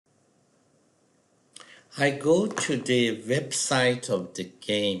I go to the website of the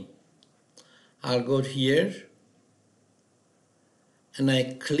game. I'll go here and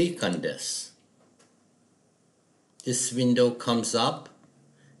I click on this. This window comes up.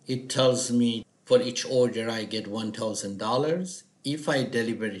 It tells me for each order I get $1,000 if I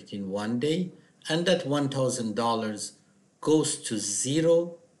deliver it in 1 day, and that $1,000 goes to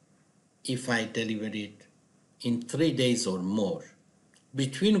zero if I deliver it in 3 days or more.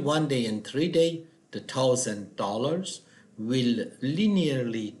 Between 1 day and 3 days, the $1,000 will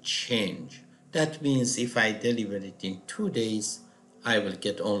linearly change. That means if I deliver it in 2 days, I will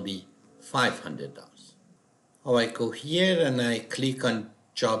get only $500. Now I go here and I click on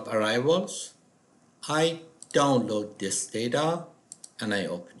job arrivals. I download this data and I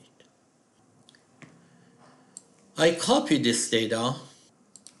open it. I copy this data.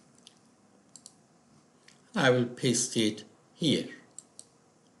 I will paste it here.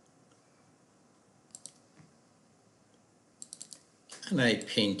 And I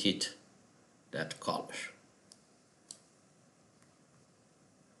paint it that color.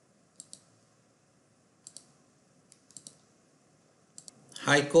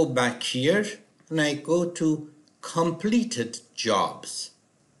 I go back here and I go to completed jobs.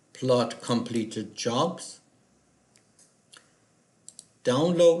 Plot completed jobs.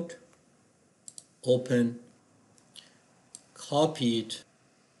 Download, open, copy it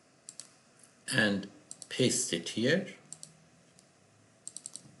and paste it here.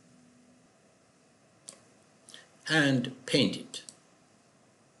 And paint it.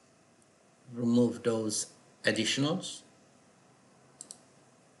 Remove those additionals.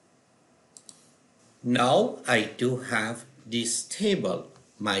 Now I do have this table.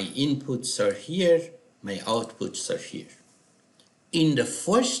 My inputs are here, my outputs are here. In the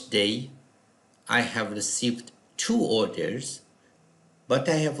first day, I have received 2 orders, but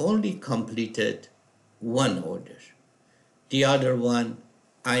I have only completed 1 order. The other one,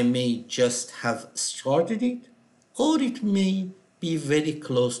 I may just have started it, or it may be very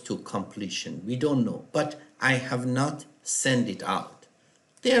close to completion. We don't know, but I have not sent it out.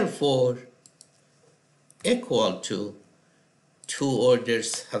 Therefore, equal to 2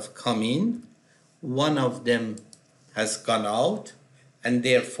 orders have come in, 1 of them has gone out, and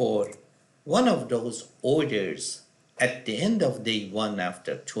therefore one of those orders at the end of day 1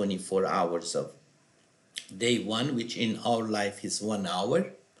 after 24 hours of day 1, which in our life is 1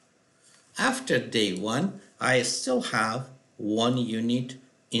 hour, after day 1, I still have 1 unit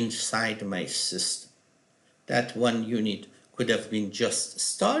inside my system. That 1 unit could have been just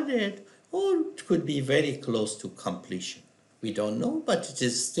started or it could be very close to completion. We don't know, but it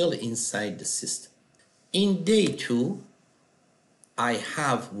is still inside the system. In day 2, I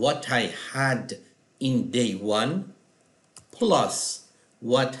have what I had in day 1 plus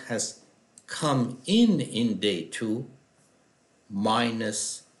what has come in day 2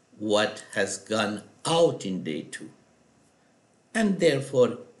 minus what has gone out in day 2. And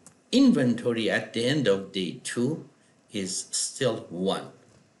therefore, inventory at the end of day 2 is still 1.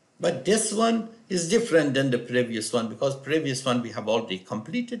 But this one is different than the previous one because previous one we have already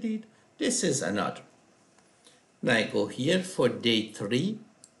completed it. This is another. Now I go here for day 3,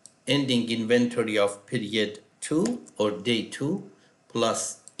 ending inventory of period 2 or day 2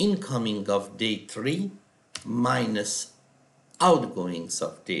 plus incoming of day 3 minus outgoings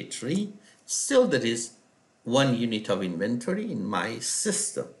of day 3. Still there is 1 unit of inventory in my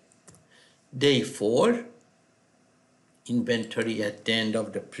system. Day 4, inventory at the end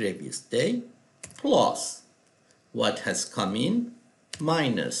of the previous day plus what has come in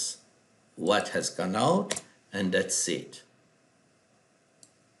minus what has gone out, and that's it.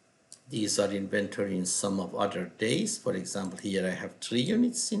 These are inventory in some of other days. For example, here I have 3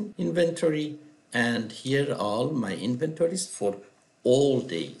 units in inventory, and here all my inventories for all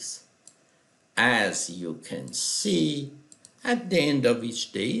days. As you can see, at the end of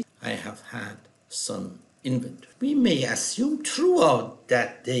each day, I have had some inventory. We may assume throughout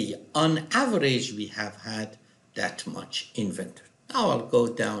that day, on average, we have had that much inventory. Now I'll go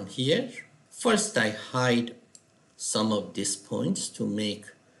down here. First, I hide some of these points to make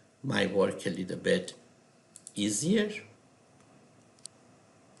my work a little bit easier.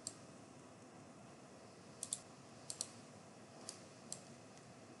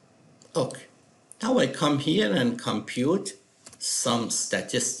 Okay, now I come here and compute some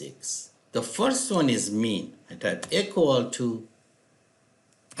statistics. The first one is mean. I type equal to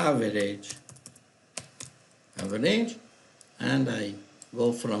average, and I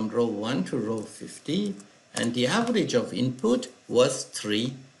go from row 1 to row 50, and the average of input was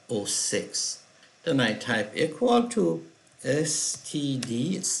 306. Then I type equal to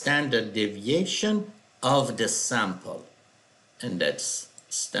STD, standard deviation, of the sample, and that's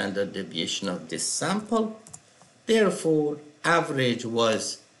standard deviation of this sample. Therefore, average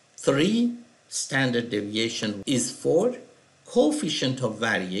was 3, standard deviation is 4, coefficient of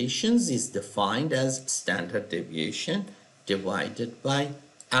variations is defined as standard deviation divided by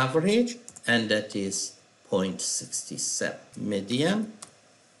average, and that is 0.67. Median,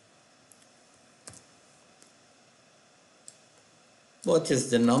 what is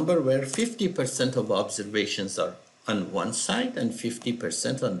the number where 50% of observations are on one side and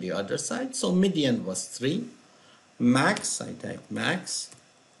 50% on the other side? So median was 3. Max, I type max.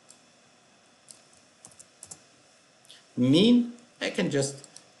 Mean, I can just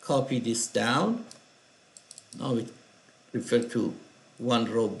copy this down. Now it refer to one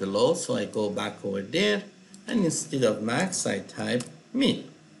row below, so I go back over there, and instead of max, I type mean.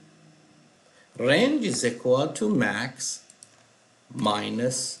 Range is equal to max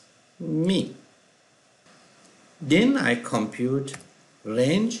minus mean. Then I compute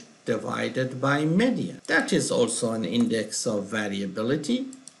range divided by median. That is also an index of variability,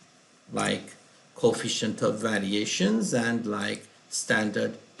 like coefficient of variations and like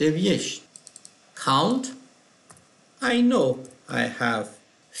standard deviation. Count, I know I have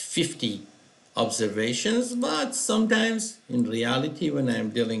 50 observations, but sometimes in reality when I'm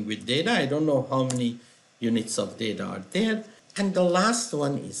dealing with data, I don't know how many units of data are there. And the last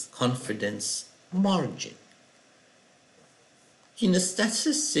one is confidence margin. In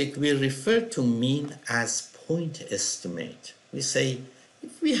statistics, we refer to mean as point estimate. We say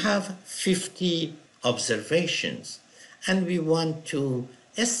if we have 50 observations and we want to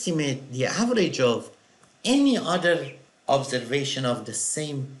estimate the average of any other observation of the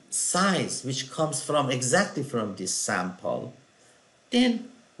same size which comes from exactly from this sample, then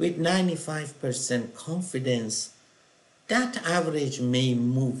with 95% confidence, that average may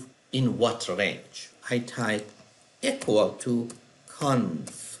move in what range? I type equal to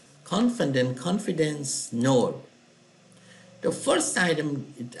confidence norm. The first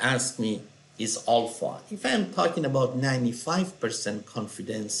item it asks me is alpha. If I'm talking about 95%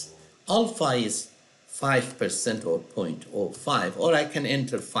 confidence, alpha is 5% or 0.05, or I can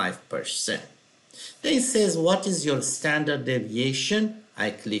enter 5%. Then it says, what is your standard deviation? I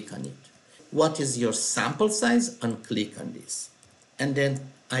click on it. What is your sample size? And click on this. And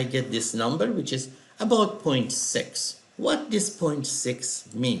then I get this number, which is about 0.6. What this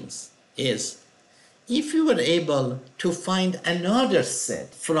 0.6 means is, if you were able to find another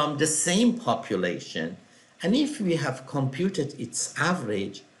set from the same population, and if we have computed its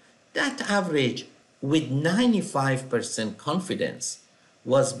average, that average with 95% confidence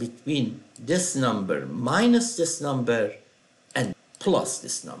was between this number minus this number and plus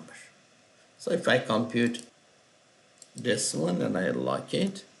this number. So if I compute this one and I lock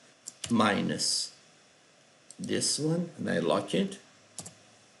it, minus this one and I lock it,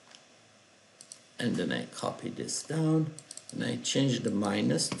 and then I copy this down and I change the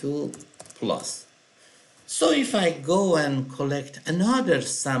minus to plus. So if I go and collect another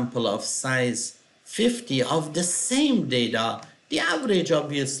sample of size 50 of the same data, the average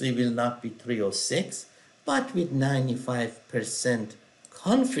obviously will not be 306, but with 95%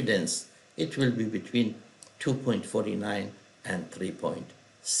 confidence, it will be between 2.49 and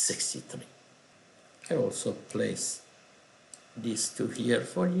 3.63. I also place these two here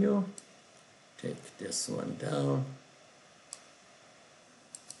for you. Take this one down.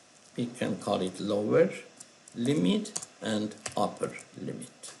 We can call it lower limit and upper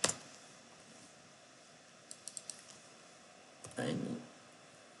limit. I mean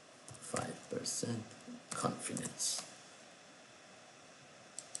 5% confidence.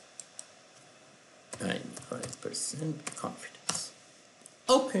 95% confidence.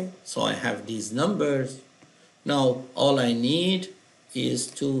 Okay, so I have these numbers. Now all I need is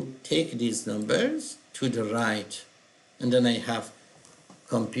to take these numbers to the right, and then I have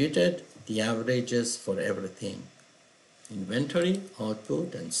computed the averages for everything. Inventory,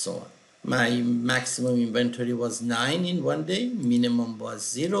 output, and so on. My maximum inventory was 9 in one day, minimum was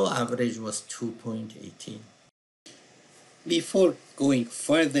 0, average was 2.18. Before going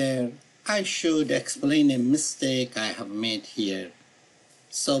further, I should explain a mistake I have made here.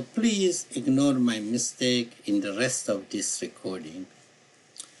 So please ignore my mistake in the rest of this recording.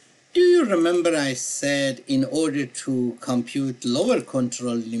 Do you remember I said in order to compute lower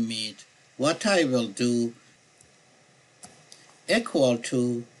control limit, what I will do equal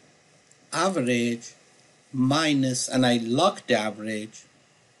to average minus, and I lock the average,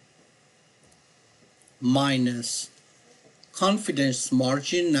 minus confidence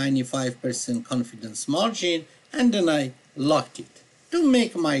margin, 95% confidence margin, and then I locked it. To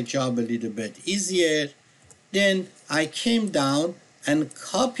make my job a little bit easier, Then I came down and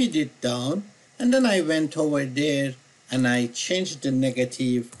copied it down, and then I went over there and I changed the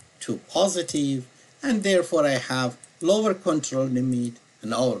negative to positive, and therefore I have lower control limit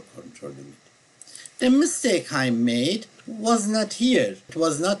and upper control limit. The mistake I made was not here. It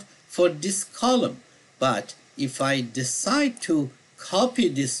was not for this column. But if I decide to copy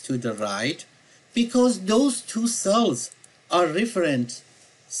this to the right, because those two cells are referenced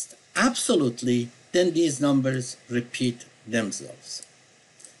absolutely, then these numbers repeat themselves.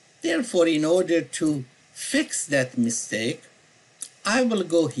 Therefore, in order to fix that mistake, I will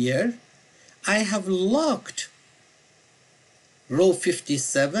go here. I have locked row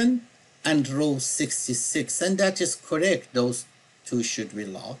 57 and row 66, and that is correct. Those two should be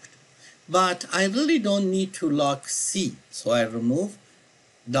locked. But I really don't need to lock C. So I remove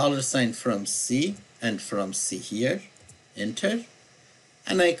 $sign from C and from C here, enter.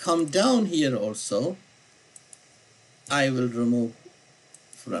 And I come down here also. I will remove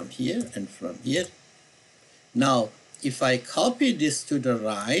from here and from here. Now, if I copy this to the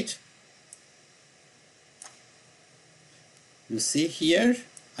right, you see here,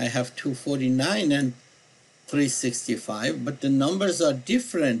 I have 249 and 365, but the numbers are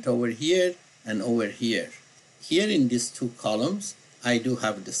different over here and over here. Here in these two columns, I do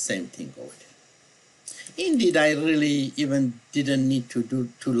have the same thing over there. Indeed, I really even didn't need to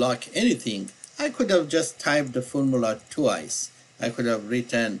lock anything. I could have just typed the formula twice. I could have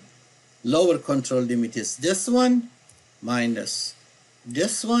written lower control limit is this one minus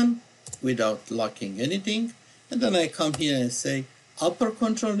this one without locking anything. And then I come here and say upper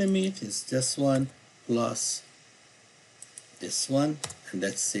control limit is this one plus this one, and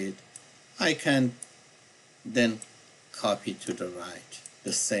that's it. I can then copy to the right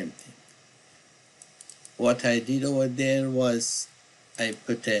the same thing. What I did over there was I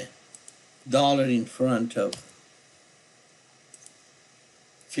put a dollar in front of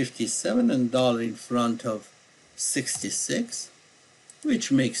 57 and dollar in front of 66,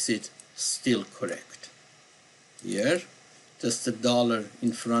 which makes it still correct. Here, just a dollar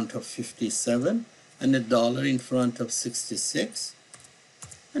in front of 57 and a dollar in front of 66.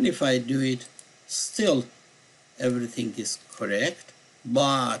 And if I do it, still everything is correct.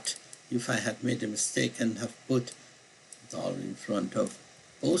 But if I had made a mistake and have put dollar in front of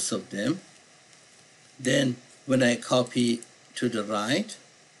both of them, then when I copy to the right,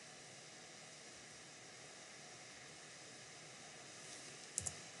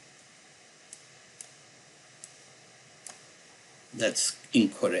 that's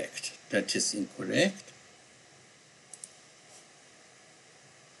incorrect. That is incorrect.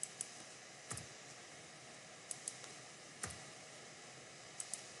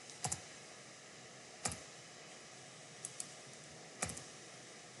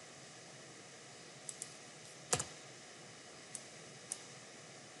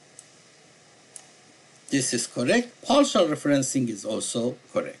 This is correct. Partial referencing is also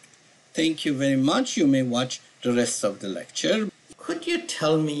correct. Thank you very much. You may watch the rest of the lecture. Could you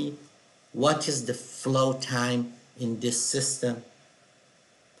tell me what is the flow time in this system?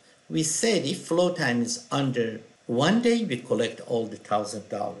 We said if flow time is under 1 day, we collect all the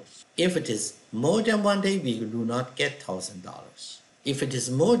 $1,000. If it is more than 1 day, we do not get $1,000. If it is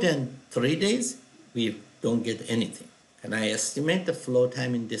more than 3 days, we don't get anything. Can I estimate the flow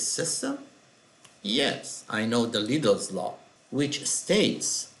time in this system? Yes, I know the Little's law, which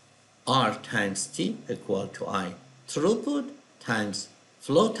states R times T equal to I. Throughput times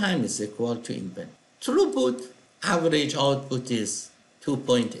flow time is equal to inventory. Throughput, average output is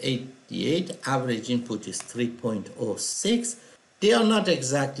 2.88, average input is 3.06. They are not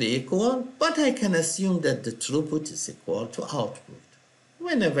exactly equal, but I can assume that the throughput is equal to output.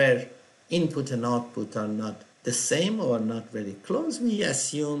 Whenever input and output are not the same or not very close, we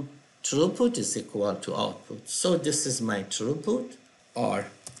assume throughput is equal to output. So this is my throughput. R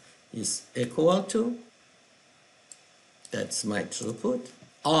is equal to, that's my throughput.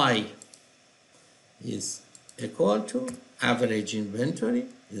 I is equal to, average inventory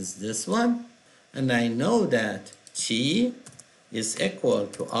is this one. And I know that T is equal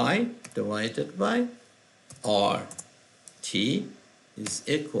to I divided by R. T is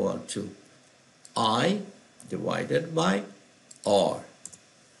equal to I divided by R.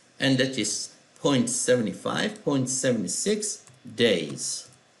 And that is 0.75, 0.76 days.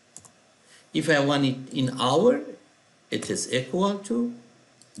 If I want it in hour, it is equal to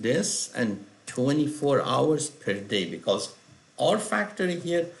this and 24 hours per day, because our factory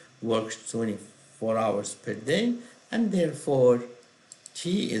here works 24 hours per day, and therefore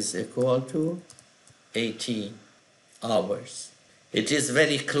T is equal to 80 hours. it is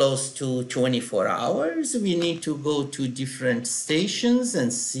very close to 24 hours. We need to go to different stations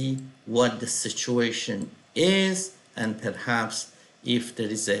and see what the situation is, and perhaps if there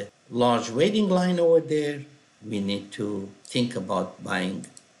is a large waiting line over there, we need to think about buying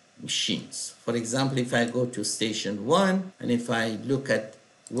machines. For example, if I go to station 1 and if I look at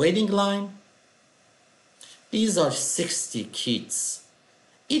waiting line, these are 60 kits.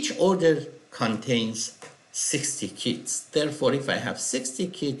 Each order contains 60 kits. Therefore, if I have 60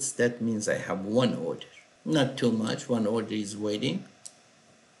 kits, that means I have one order. Not too much, one order is waiting.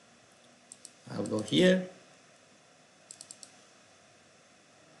 I'll go here.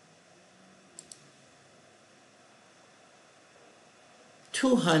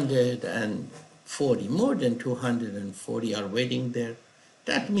 More than 240 are waiting there.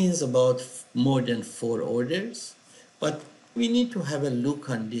 That means about more than 4 orders. But we need to have a look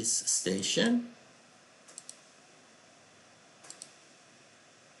on this station.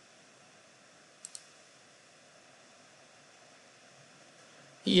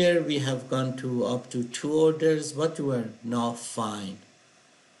 Here we have gone to up to 2 orders, but we are now fine.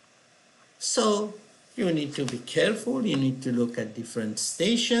 So you need to be careful. You need to look at different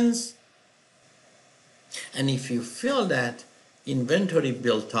stations. And if you feel that inventory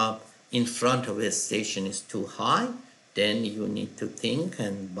built up in front of a station is too high, then you need to think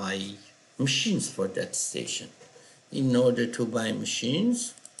and buy machines for that station. In order to buy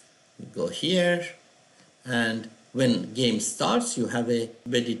machines, you go here, and when game starts, you have a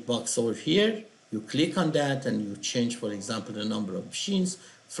edit box over here. You click on that and you change, for example, the number of machines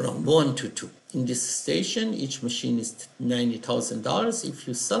from 1 to 2. In this station, each machine is $90,000. If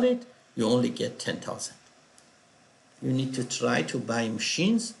you sell it, you only get $10,000. You need to try to buy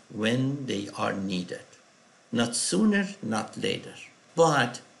machines when they are needed. Not sooner, not later.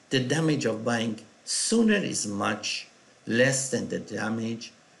 But the damage of buying sooner is much less than the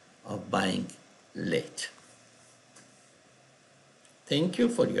damage of buying late. Thank you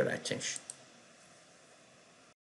for your attention.